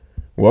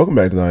Welcome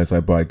back to the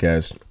Hindsight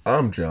Podcast.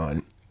 I'm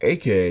John,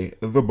 aka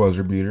the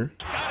Buzzer Beater.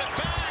 Got it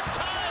back,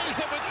 ties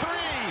it with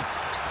three.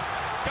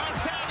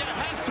 Gonzaga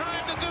has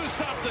time to do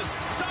something.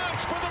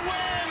 Sox for the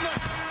win.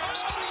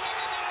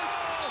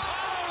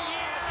 Oh,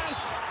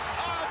 yes!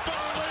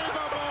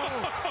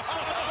 Unbelievable!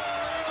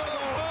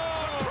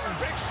 The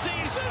perfect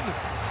season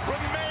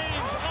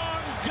remains on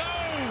go.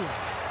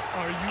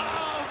 Are you?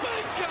 Oh,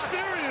 my God.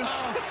 There is.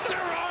 There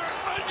are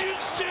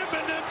onions, Jim,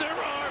 and then there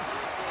are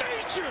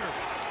nature.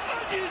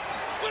 Onions.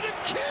 What a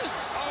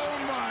kiss! Oh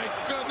my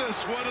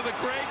goodness, one of the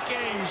great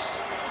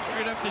games. We're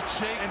gonna have to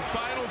check in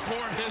Final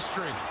Four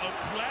history. A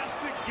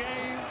classic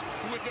game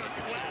with a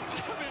classic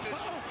finish.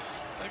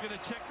 They're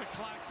gonna check the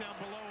clock down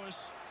below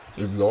us.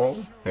 If y'all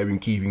have been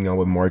keeping up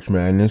with March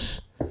Madness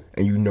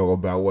and you know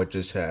about what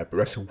just happened,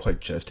 that's what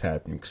just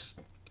happened. 'Cause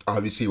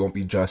obviously, it won't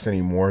be just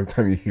anymore by the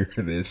time you hear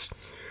this.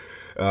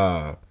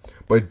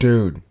 But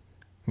dude,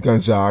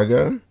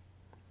 Gonzaga,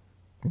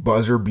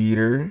 buzzer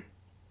beater.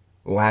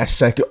 Last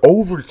second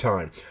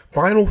overtime,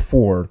 Final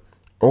Four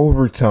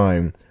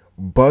overtime,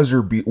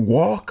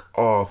 walk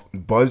off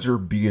buzzer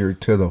beater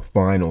to the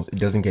finals. It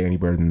doesn't get any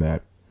better than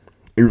that.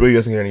 It really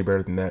doesn't get any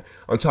better than that.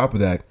 On top of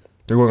that,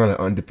 they're going on an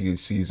undefeated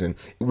season.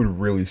 It would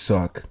really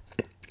suck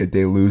if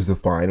they lose the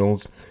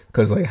finals,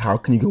 because like, how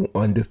can you go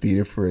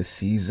undefeated for a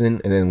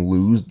season and then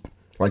lose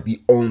like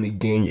the only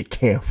game you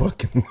can't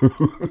fucking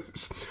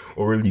lose?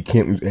 Or really, you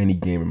can't lose any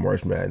game in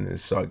March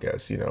Madness, so I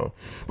guess,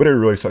 But it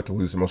really sucked to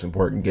lose the most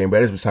important game. But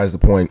that is besides the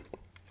point.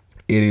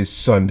 It is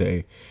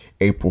Sunday,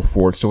 April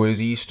 4th, so it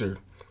is Easter.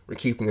 We're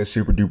keeping it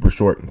super duper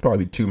short,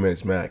 probably 2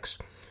 minutes max.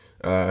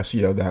 So,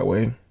 that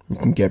way you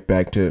can get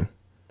back to,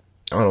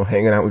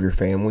 hanging out with your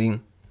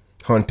family,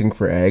 hunting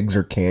for eggs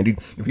or candy.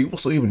 Do people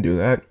still even do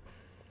that?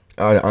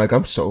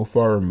 I'm so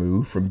far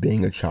removed from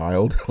being a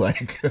child.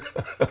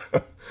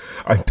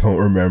 I don't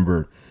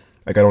remember.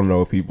 I don't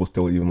know if people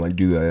still even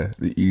do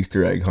the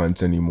Easter egg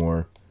hunts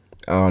anymore.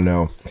 I don't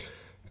know.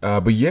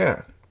 But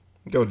yeah,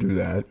 go do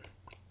that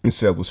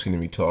instead of listening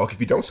to me talk.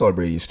 If you don't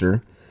celebrate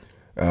Easter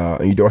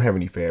and you don't have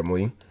any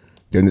family,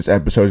 then this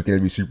episode is going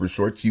to be super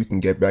short so you can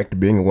get back to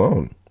being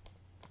alone.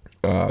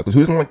 Because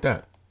who doesn't like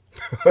that?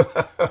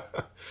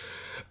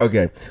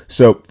 Okay,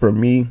 so from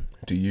me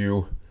to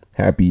you,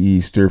 happy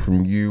Easter.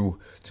 From you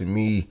to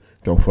me,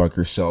 go fuck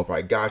yourself.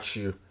 I got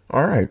you.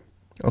 All right,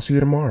 I'll see you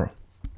tomorrow.